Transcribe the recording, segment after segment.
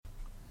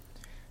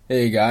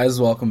Hey guys,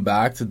 welcome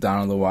back to Down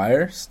on the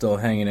Wire. Still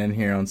hanging in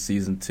here on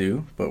Season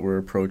 2, but we're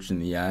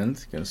approaching the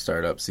end. Going to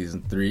start up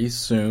Season 3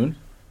 soon.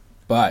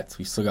 But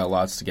we still got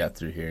lots to get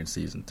through here in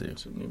Season 2.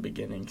 Some new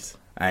beginnings.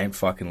 I ain't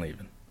fucking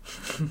leaving.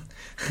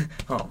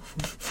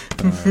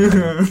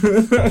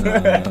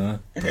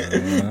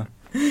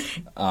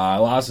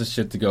 Lots of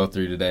shit to go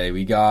through today.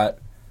 We got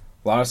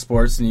a lot of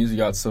sports news. We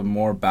got some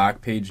more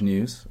back page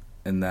news.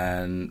 And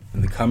then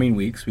in the coming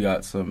weeks, we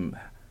got some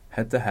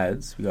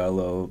head-to-heads. We got a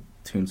little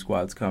Toon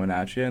Squads coming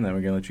at you, and then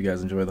we're going to let you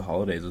guys enjoy the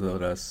holidays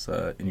without us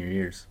in your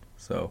ears.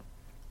 So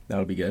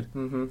that'll be good.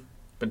 Mm-hmm.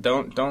 But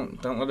don't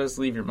let us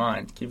leave your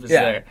mind. Keep us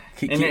there.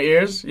 In your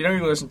ears, you don't need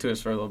to listen to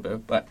us for a little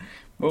bit, but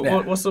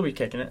we'll still be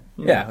kicking it.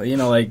 You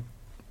know, like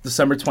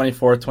December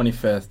 24th,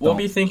 25th. We'll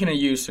be thinking of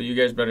you, so you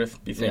guys better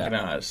be thinking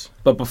of us.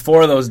 But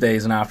before those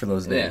days and after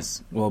those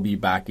days, we'll be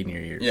back in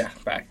your ears. Yeah,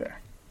 back there.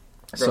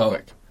 Real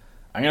quick.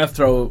 I'm going to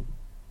throw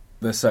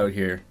this out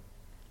here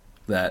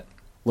that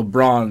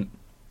LeBron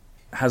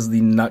has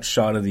the nut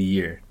shot of the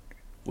year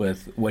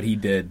with what he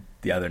did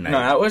the other night. No,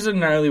 that was a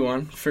gnarly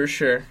one, for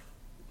sure.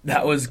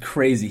 That was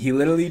crazy. He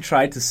literally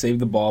tried to save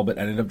the ball, but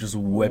ended up just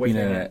whipping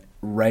it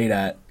right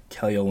at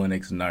Kelly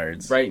Olynyk's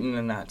nards. Right in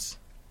the nuts.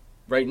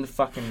 Right in the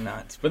fucking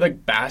nuts. With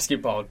like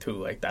basketball, too.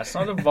 Like, that's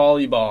not a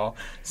volleyball.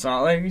 It's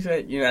not like you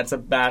said, that's a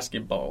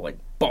basketball. Like,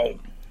 boom.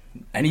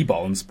 Any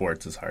ball in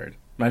sports is hard.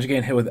 Imagine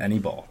getting hit with any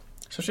ball.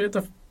 Especially at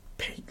the,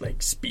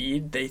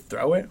 speed they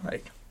throw it.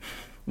 Like,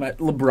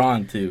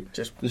 LeBron, too.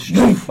 Just the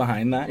strength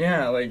behind that.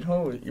 Yeah, like,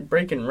 you're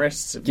breaking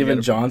wrists.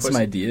 Giving John some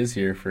ideas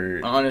here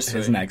for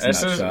his next nut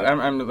shot.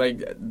 I'm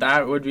like,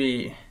 that would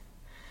be,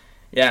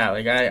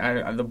 like,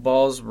 I the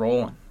ball's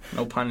rolling.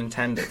 No pun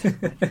intended.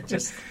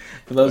 Just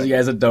for those of you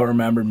guys that don't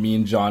remember, me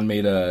and John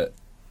made a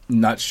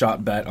nut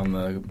shot bet on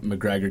the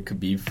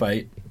McGregor-Khabib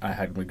fight. I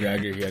had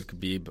McGregor, he had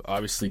Khabib.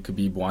 Obviously,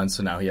 Khabib won,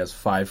 so now he has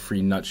 5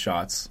 free nut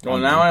shots. Well,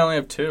 now I only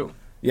have 2.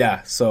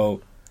 Yeah,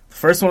 so the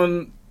first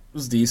one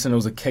was decent. It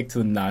was a kick to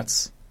the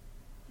nuts.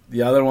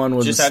 The other one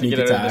was a sneak attack.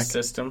 Just had to get out of the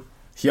system.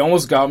 He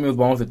almost got me with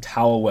one with a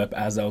towel whip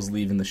as I was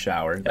leaving the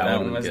shower. Yeah, that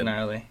one was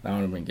gnarly. That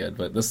would have been good.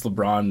 But this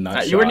LeBron nut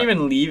shot. You weren't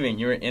even leaving.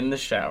 You were in the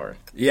shower.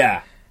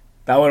 Yeah.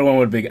 That one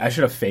would have been... I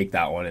should have faked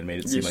that one and made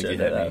it seem like he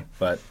hit me.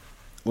 But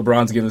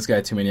LeBron's giving this guy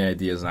too many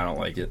ideas, and I don't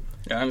like it.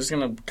 Yeah, I'm just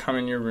going to come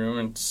in your room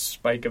and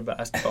spike a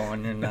basketball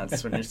on your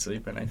nuts when you're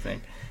sleeping, I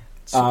think.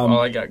 That's all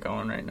I got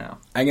going right now.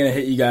 I'm going to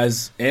hit you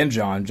guys, and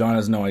John. John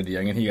has no idea.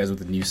 I'm going to hit you guys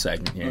with a new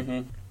segment here.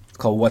 Mm-hmm. It's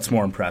called What's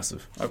More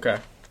Impressive. Okay.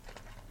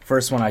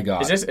 First one I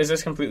got. Is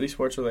this completely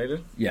sports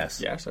related? Yes.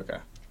 Yes, okay.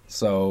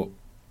 So,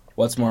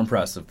 what's more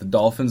impressive? The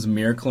Dolphins'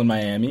 miracle in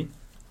Miami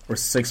or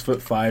 6'5",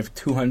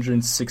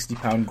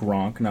 260-pound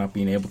Gronk not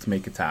being able to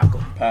make a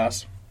tackle?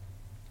 Pass.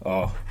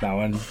 Oh, that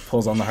one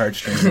pulls on the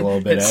heartstrings a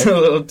little bit, It's a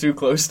little too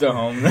close to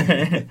home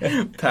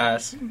there.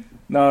 Pass.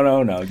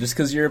 No. Just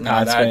because you're a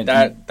Pats fan.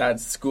 That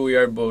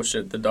schoolyard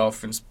bullshit the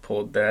Dolphins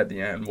pulled there at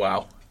the end.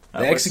 Wow.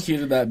 They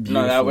executed that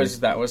beautifully. No,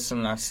 that was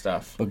some nice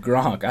stuff. But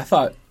Gronk, I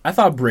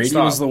thought Brady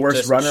was the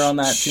worst runner on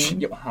that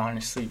team.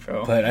 Honestly,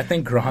 bro. But I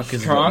think Gronk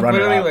is the runner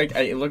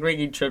literally, it looked like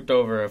he tripped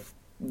over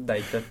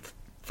the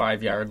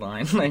 5-yard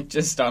line.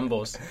 Just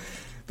stumbles.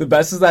 The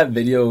best is that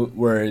video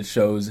where it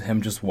shows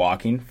him just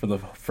walking for the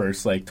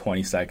first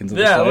 20 seconds of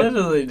the play. Yeah,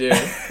 literally, dude.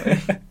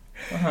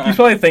 He's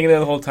probably thinking that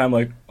the whole time,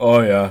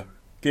 oh yeah,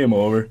 game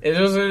over. It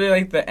was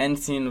literally the end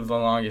scene of The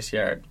Longest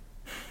Yard.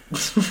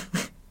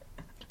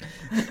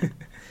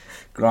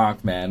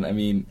 Gronk, man. I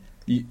mean,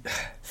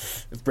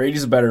 if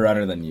Brady's a better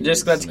runner than you,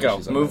 just let's go.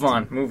 Move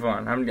on.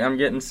 I'm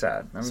getting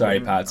sad.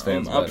 Sorry, Pats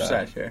fans. I'm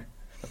upset here.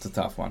 That's a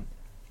tough one.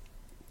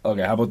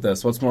 Okay, how about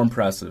this? What's more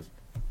impressive?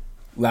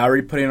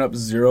 Lowry putting up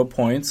 0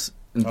 points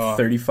in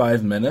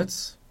 35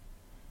 minutes,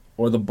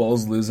 or the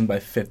Bulls losing by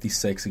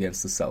 56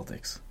 against the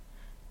Celtics?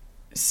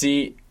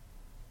 See,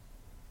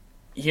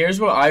 here's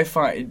what I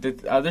find.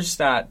 The other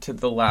stat to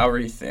the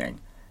Lowry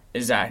thing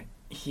is that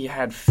he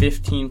had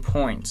 15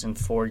 points in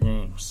 4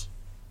 games.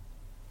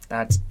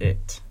 That's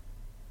it.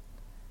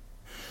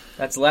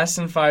 That's less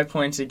than 5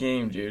 points a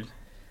game, dude.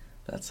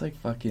 That's like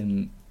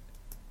fucking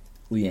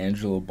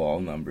LiAngelo Ball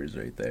numbers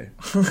right there.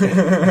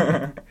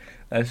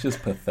 That's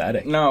just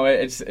pathetic. No,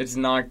 it's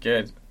not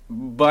good.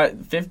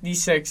 But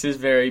 56 is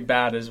very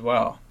bad as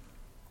well.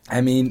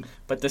 I mean...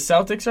 But the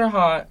Celtics are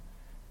hot.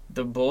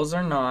 The Bulls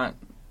are not.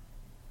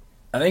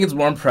 I think it's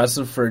more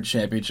impressive for a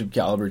championship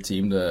caliber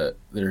team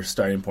their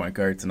starting point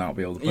guard to not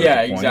be able to put up a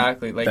point. Yeah,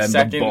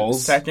 exactly.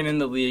 Second in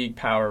the league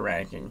power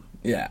ranking.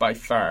 Yeah. By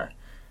far.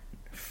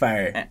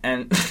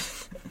 And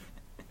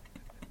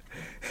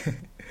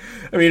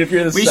I mean, if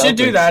you're the We Celtics, should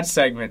do that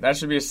segment. That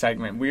should be a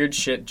segment. Weird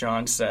shit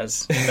John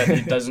says that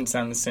he doesn't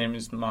sound the same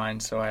as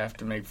mine, so I have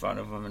to make fun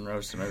of him and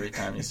roast him every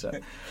time he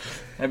says.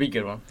 That'd be a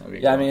good one.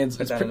 I mean, it's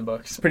in the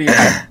books.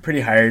 It's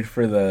pretty hard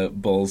for the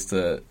Bulls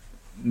to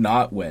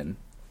not win.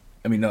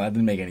 I mean, no, that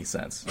didn't make any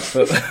sense.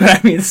 But what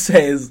I mean to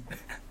say is...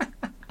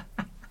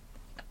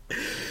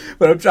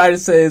 What I'm trying to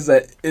say is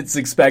that it's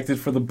expected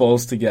for the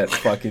Bulls to get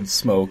fucking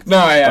smoked. No,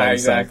 yeah,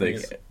 exactly.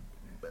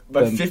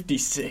 But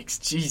 56,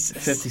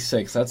 Jesus.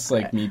 56, that's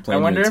like me playing.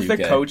 I wonder if 2K.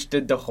 the coach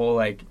did the whole,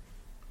 like,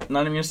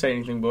 not even gonna say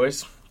anything,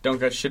 boys. Don't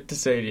got shit to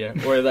say to you.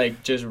 Or,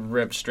 like, just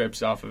rip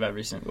strips off of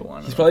every single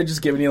one. He's probably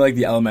just giving you, like,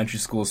 the elementary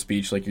school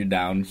speech, like, you're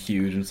down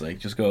huge, and it's like,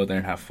 just go out there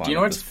and have fun. Do you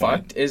know what's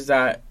fucked? Is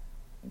that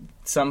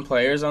some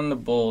players on the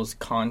Bulls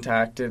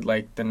contacted,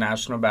 like, the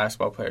National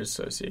Basketball Players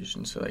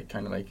Association, so, like,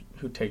 kind of, like,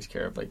 who takes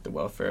care of, like, the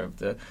welfare of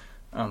the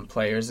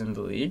players in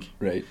the league.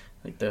 Right.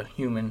 Like, the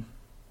human,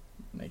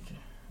 like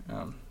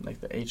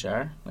the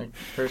HR, like,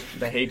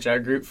 the HR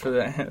group for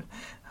the...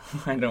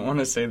 I don't want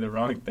to say the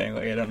wrong thing.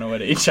 Like, I don't know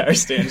what HR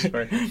stands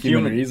for.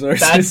 Human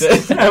resources.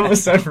 That's it. I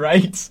almost said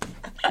rights.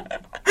 I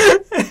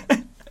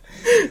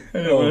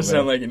don't want to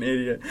sound like an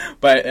idiot.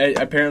 But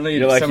apparently...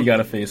 You're like you got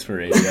a face for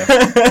radio.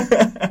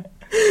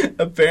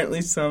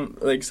 Apparently some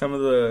of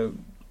the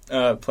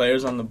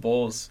players on the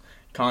Bulls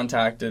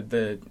contacted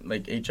the,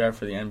 like, HR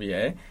for the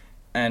NBA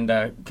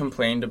and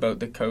complained about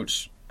the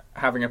coach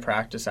having a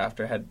practice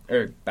after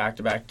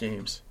back-to-back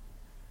games.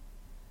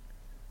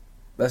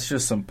 That's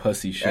just some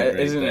pussy shit, right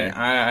isn't there. it?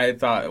 I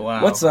thought,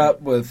 wow. What's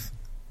up with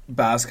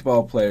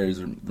basketball players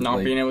not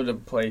like, being able to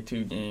play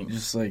 2 games?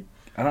 Just like,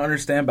 I don't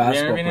understand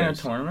basketball You ever been players.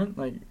 In a tournament?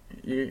 Like,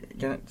 you're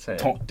gonna say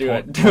it. Do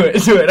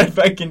it. I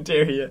fucking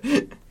dare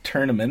you.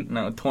 Tournament?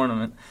 No,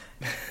 tournament.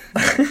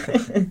 But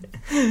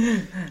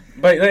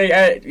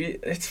like,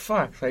 it's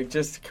fucked. Like,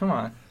 just come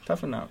on,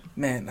 toughen up.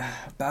 Man,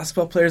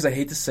 basketball players, I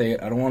hate to say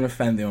it, I don't want to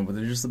offend them, but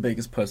they're just the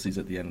biggest pussies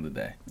at the end of the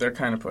day. They're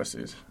kind of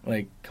pussies.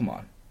 Like, come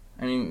on.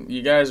 I mean,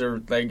 you guys are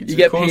like, it's you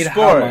get cool paid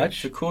sport. how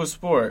much? It's a cool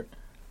sport.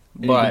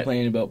 And But you're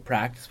complaining about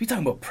practice. We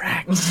talking about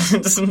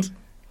practice.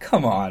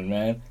 Come on,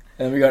 man. And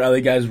then we got other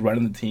guys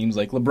running the teams.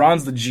 Like,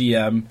 LeBron's the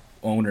GM,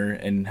 owner,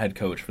 and head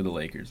coach for the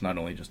Lakers, not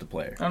only just a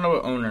player. I don't know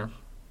what owner.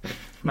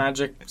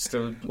 Magic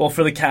still. Well,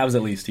 for the Cavs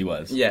at least he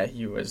was. Yeah,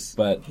 he was.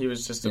 But he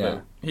was just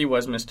about. He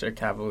was Mr.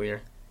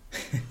 Cavalier.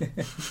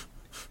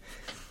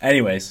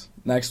 Anyways,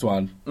 next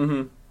one.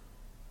 Mm-hmm.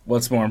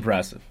 What's more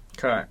impressive?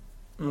 Okay.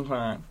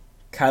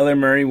 Kyler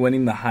Murray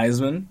winning the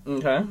Heisman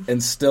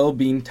and still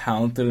being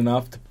talented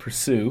enough to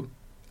pursue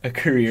a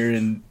career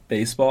in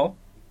baseball,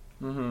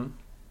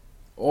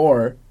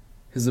 or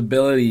his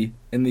ability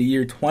in the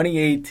year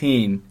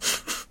 2018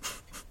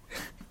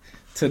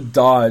 to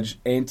dodge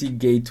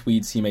anti-gay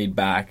tweets he made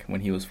back when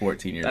he was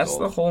 14 years old. That's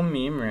the whole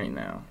meme right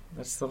now.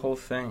 That's the whole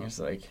thing. It's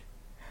like,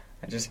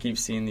 I just keep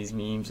seeing these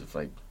memes of,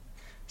 like,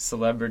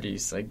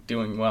 celebrities, like,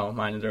 doing well,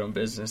 minding their own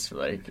business,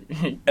 like...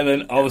 And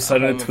then all of a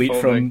sudden a tweet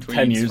from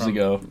 10 years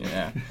ago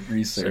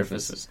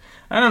resurfaces.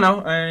 I don't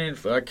know. I mean,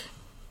 fuck.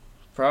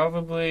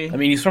 Probably... I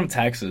mean, he's from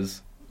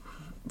Texas.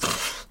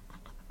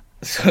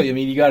 So, I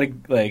mean, you gotta,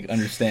 like,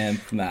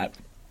 understand from that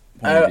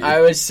point of view.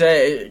 I would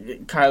say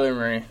Kyler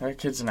Murray. That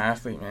kid's an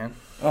athlete, man.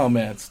 Oh,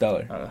 man, it's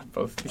stellar.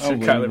 Both these are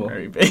Kyler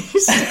Murray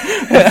based.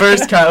 The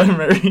first Kyler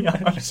Murray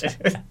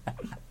option.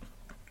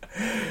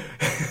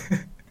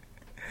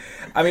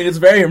 I mean, it's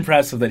very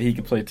impressive that he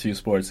could play 2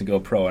 sports and go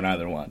pro in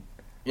either one.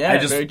 Yeah, I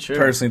just very true.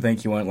 personally think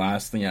he went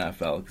last in the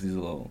NFL because he's a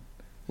little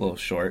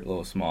short, a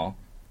little small.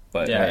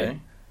 But yeah, hey,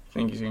 I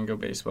think he's gonna go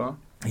baseball.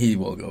 He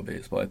will go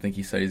baseball. I think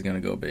he said he's gonna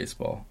go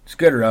baseball. It's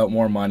good route,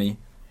 more money.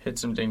 Hit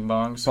some ding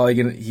bongs. Probably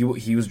gonna.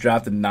 He was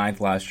drafted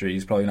 9th last year.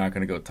 He's probably not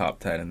gonna go top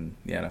 10 in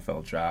the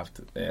NFL draft.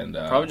 And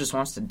probably just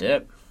wants to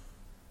dip,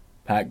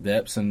 pack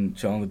dips, and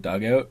chill in the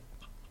dugout.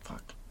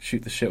 Fuck.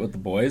 Shoot the shit with the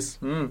boys.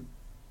 Mm.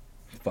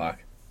 Fuck.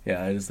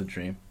 Yeah, that is the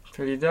dream.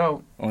 Pretty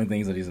dope. Only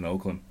thing is that he's in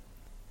Oakland.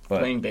 But,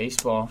 playing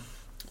baseball.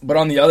 But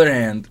on the other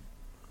hand,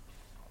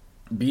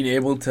 being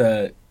able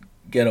to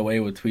get away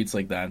with tweets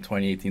like that in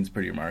 2018 is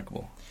pretty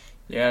remarkable.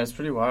 Yeah, it's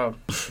pretty wild.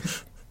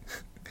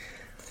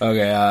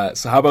 Okay,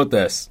 so how about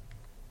this?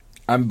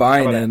 I'm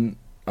buying in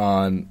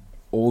on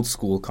old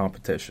school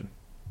competition.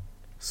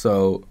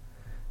 So,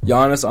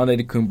 Giannis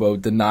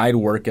Antetokounmpo denied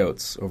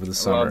workouts over the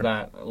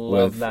summer.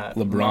 Love that.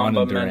 LeBron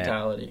Mamba and Durant.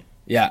 mentality.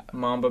 Yeah.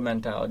 Mamba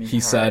mentality. He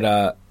said,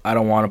 I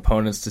don't want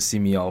opponents to see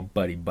me all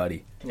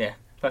buddy-buddy. Yeah,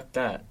 fuck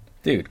that.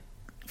 Dude,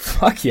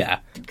 fuck yeah.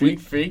 Greek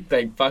freak,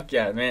 like, fuck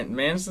yeah, man.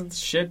 Man's the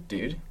shit,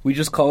 dude. We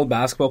just call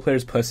basketball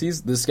players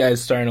pussies. This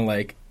guy's starting to,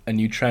 like, a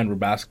new trend where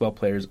basketball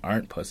players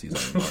aren't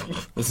pussies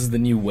anymore. This is the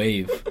new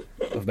wave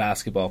of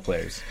basketball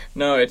players.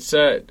 No, it's,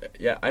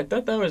 yeah, I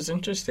thought that was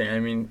interesting. I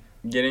mean,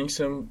 getting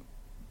some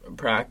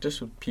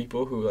practice with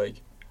people who,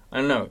 like, I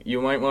don't know,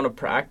 you might want to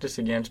practice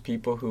against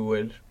people who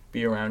would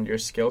be around your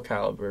skill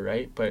caliber,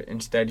 right? But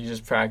instead he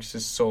just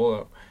practices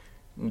solo.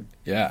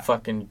 Yeah.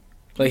 Fucking,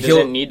 like, he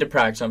doesn't need to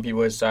practice on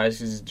people his size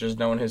because he's just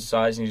knowing his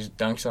size and he just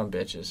dunks on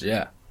bitches.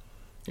 Yeah.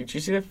 Did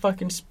you see that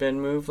fucking spin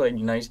move, like,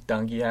 nice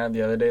dunk he had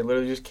the other day?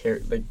 Literally just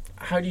carry, like,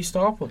 how do you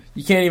stop him?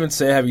 You can't even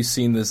say, have you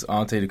seen this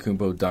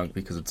Antetokounmpo dunk,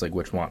 because it's like,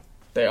 which one?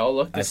 They all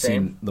look the same.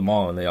 I've seen them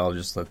all, and they all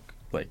just look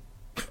like...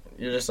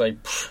 You're just like,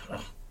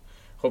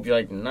 hope you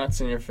like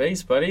nuts in your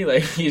face, buddy.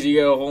 Like, you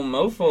get a whole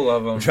mouthful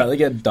of them. Would you rather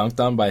get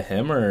dunked on by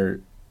him or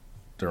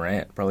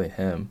Durant? Probably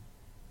him.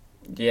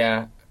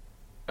 Yeah.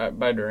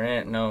 By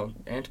Durant, no.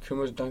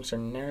 Antetokounmpo's dunks are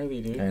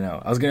gnarly, dude. I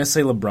know. I was going to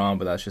say LeBron,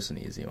 but that's just an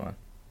easy one.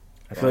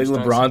 I feel like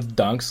LeBron's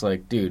dunks,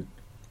 like, dude,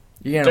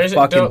 You're gonna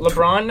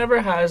LeBron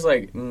never has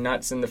like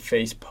nuts in the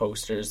face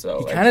posters though.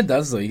 He kind of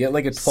does though. You get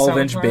like a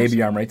 12-inch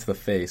baby arm right to the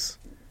face.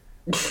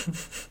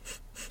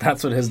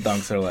 That's what his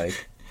dunks are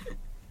like.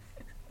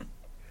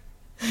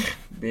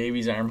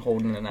 Baby's arm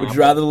holding an apple. Would you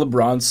rather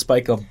LeBron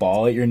spike a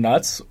ball at your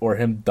nuts or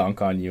him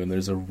dunk on you and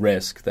there's a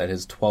risk that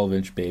his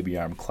 12-inch baby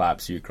arm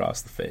claps you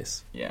across the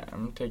face? Yeah,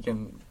 I'm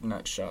taking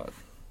nut shot.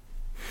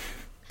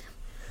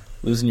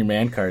 Losing your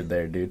man card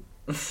there, dude.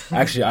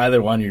 Actually,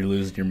 either one, you're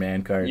losing your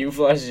man card. You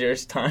flush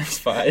yours times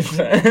 5,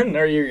 then,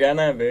 or you're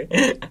gonna be.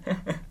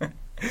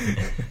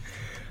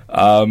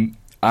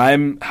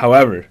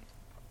 However,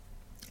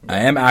 I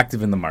am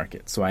active in the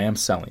market, so I am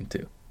selling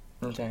too.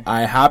 Okay.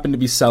 I happen to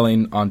be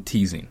selling on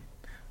teasing.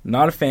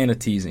 Not a fan of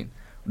teasing.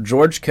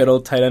 George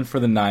Kittle, tight end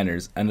for the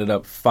Niners, ended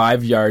up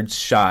 5 yards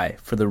shy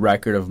for the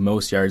record of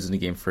most yards in a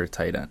game for a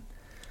tight end.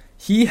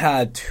 He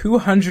had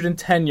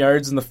 210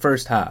 yards in the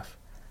first half,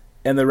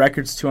 and the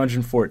record's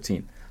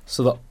 214.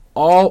 So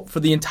for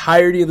the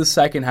entirety of the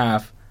second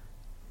half,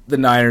 the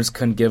Niners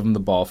couldn't give him the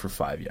ball for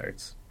 5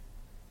 yards.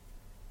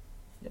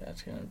 Yeah,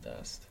 it's gonna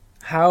dust.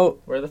 How?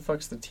 Where the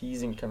fuck's the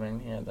teasing coming in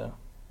here, though?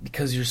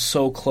 Because you're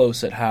so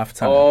close at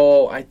halftime.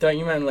 Oh, I thought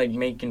you meant like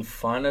making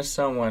fun of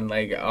someone.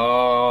 Like,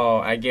 oh,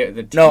 I get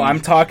the tease. No,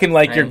 I'm talking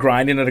like you're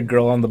grinding at a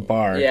girl on the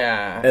bar.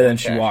 Yeah. And then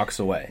she walks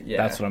away. Yeah.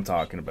 That's what I'm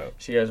talking about.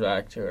 She goes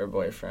back to her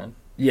boyfriend.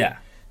 Yeah.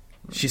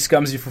 She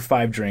scums you for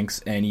 5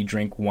 drinks, and you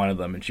drink one of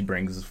them, and she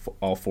brings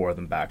all 4 of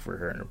them back for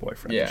her and her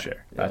boyfriend to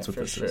share. That's what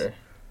this is.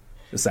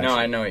 Essentially. No,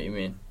 I know what you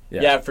mean.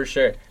 Yeah, for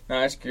sure. No,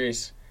 that's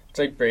Greece. It's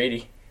like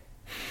Brady.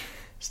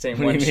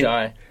 Staying one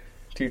shy.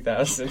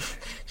 2,000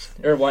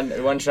 or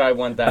one shy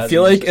 1,000. I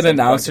feel like an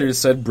announcer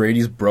said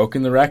Brady's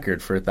broken the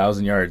record for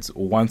 1,000 yards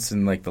once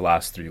in like the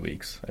last 3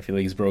 weeks. I feel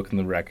like he's broken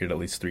the record at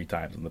least 3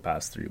 times in the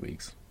past 3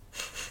 weeks.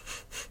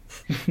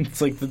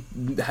 It's like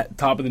the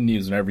top of the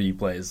news whenever he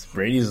plays.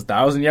 Brady's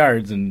 1,000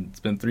 yards and it's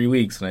been 3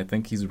 weeks, and I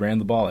think he's ran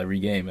the ball every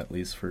game at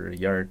least for a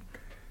yard.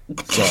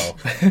 So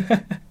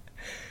I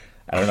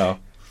don't know.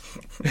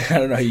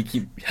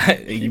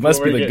 He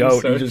must be the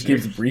GOAT. He just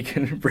keeps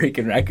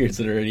breaking records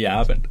that already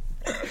happened.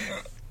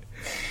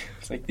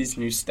 It's like these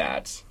new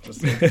stats,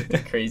 just like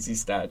the crazy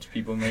stats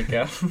people make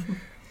up.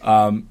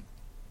 I'm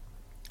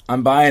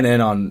buying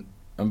in on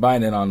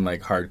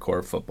like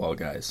hardcore football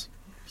guys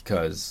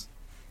because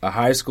a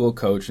high school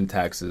coach in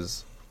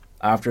Texas,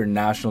 after a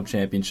national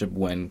championship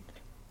win,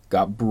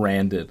 got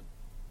branded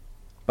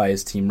by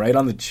his team right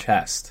on the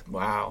chest.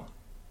 Wow,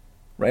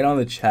 right on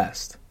the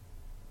chest.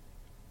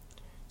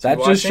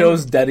 That just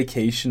shows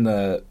dedication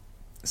to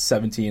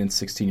 17 and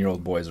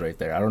 16-year-old boys right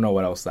there. I don't know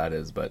what else that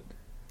is, but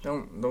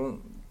don't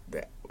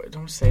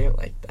say it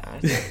like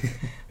that.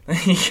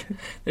 Like,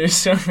 there's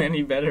so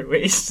many better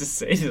ways to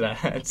say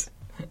that.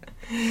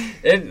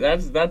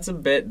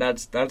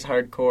 That's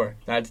hardcore.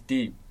 That's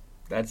deep.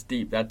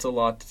 That's a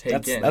lot to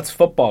take in. That's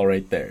football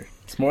right there.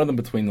 It's more than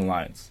between the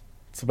lines.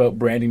 It's about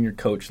branding your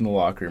coach in the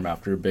locker room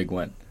after a big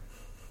win.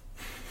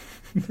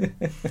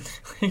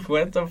 Like,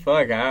 what the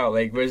fuck? How?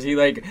 Like, was he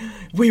like,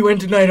 we win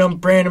tonight, I'm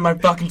branding my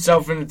fucking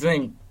self in the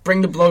thing.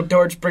 Bring the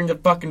blowtorch, bring the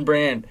fucking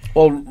brand.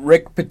 Well,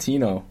 Rick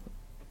Pitino,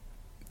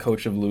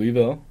 coach of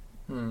Louisville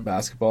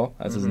basketball,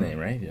 that's his name,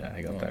 right? Yeah,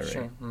 I got that right.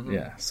 Sure. Mm-hmm.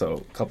 Yeah, so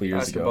a couple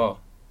years ago.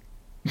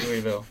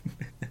 Louisville.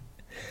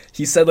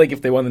 He said, like,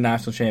 if they won the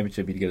national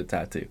championship, he'd get a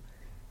tattoo.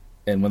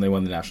 And when they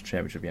won the national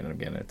championship, he ended up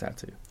getting a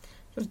tattoo.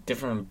 It's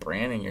different than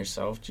branding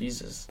yourself,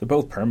 Jesus. They're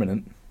both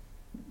permanent.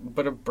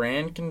 But a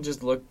brand can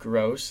just look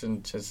gross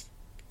and just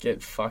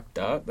get fucked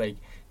up. Like,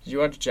 did you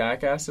watch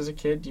Jackass as a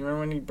kid? Do you remember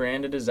when he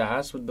branded his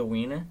ass with the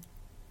wiener?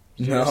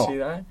 Did you ever see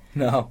that?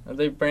 No.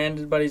 They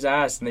branded buddy's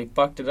ass and they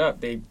fucked it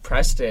up. They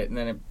pressed it and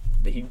then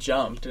he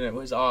jumped and it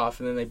was off,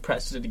 and then they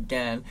pressed it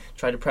again,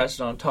 tried to press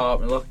it on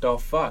top, and it looked all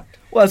fucked.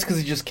 Well, that's because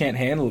he just can't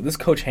handle it. This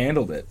coach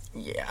handled it.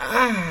 Yeah,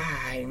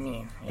 I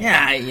mean...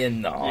 Yeah, you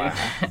know. Yeah.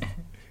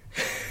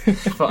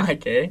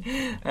 Fuck, eh?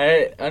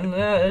 I don't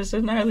know. It's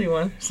an early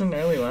one.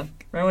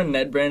 Remember when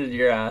Ned branded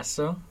your ass,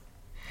 though?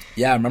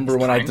 Yeah, I remember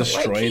when I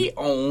destroyed... Like he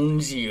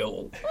owns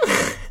you.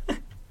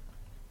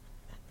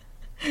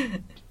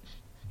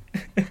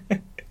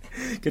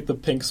 Get the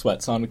pink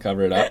sweats on to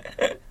cover it up.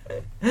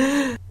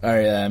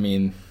 Alright, I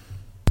mean,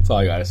 that's all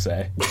I gotta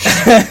say.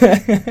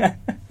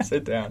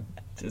 Sit down.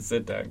 Just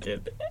sit down,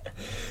 kid.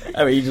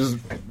 I mean, you just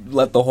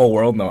let the whole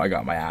world know I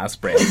got my ass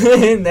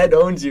branded. That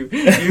owns you.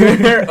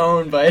 You're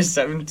owned by a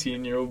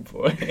 17-year-old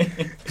boy.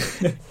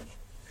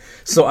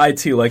 So I,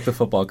 too, like the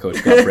football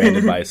coach, got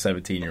branded by a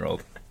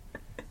 17-year-old.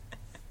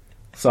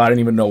 So I don't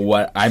even know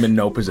what... I'm in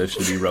no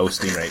position to be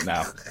roasting right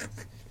now.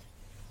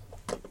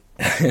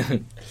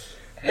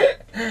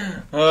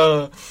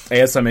 I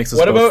guess that makes us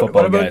both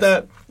football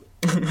guys.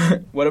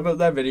 What about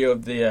that video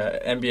of the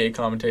NBA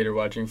commentator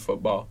watching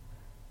football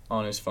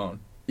on his phone?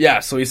 Yeah,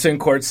 so he's sitting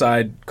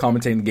courtside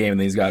commentating the game, and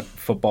then he's got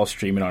football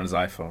streaming on his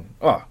iPhone.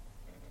 Oh,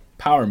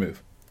 power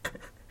move.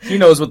 He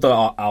knows what the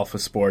alpha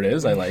sport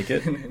is. I like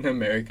it. In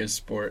America's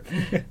sport.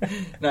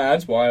 Nah,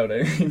 that's wild.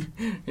 I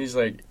mean, he's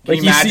like, can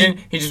you imagine?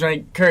 He just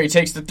like, Curry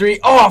takes the three.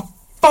 Oh,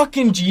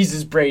 fucking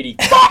Jesus, Brady.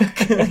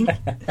 Fuck!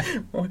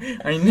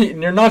 I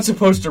mean, you're not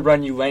supposed to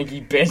run, you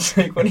lanky bitch.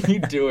 Like, what are you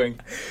doing?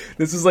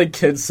 This is like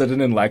kids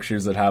sitting in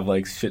lectures that have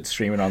like shit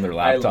streaming on their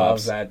laptops. I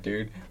love that,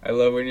 dude. I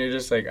love when you're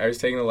just like, I was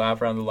taking a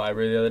lap around the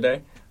library the other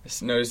day. I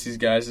just noticed these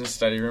guys in the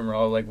study room are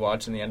all like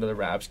watching the end of the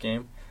Raps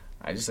game.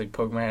 I just like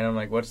poke my hand. I'm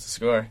like, what's the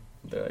score?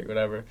 They're like,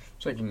 whatever.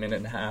 It's like a minute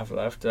and a half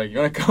left. They're like, you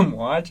want to come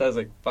watch? I was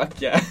like,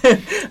 fuck yeah.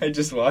 I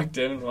just walked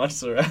in and watched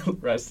the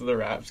rest of the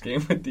Raps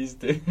game with these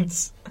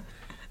dudes.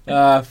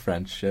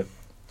 Friendship.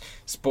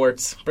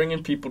 Sports,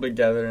 bringing people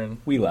together, and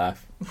we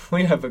laugh.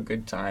 We have a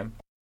good time.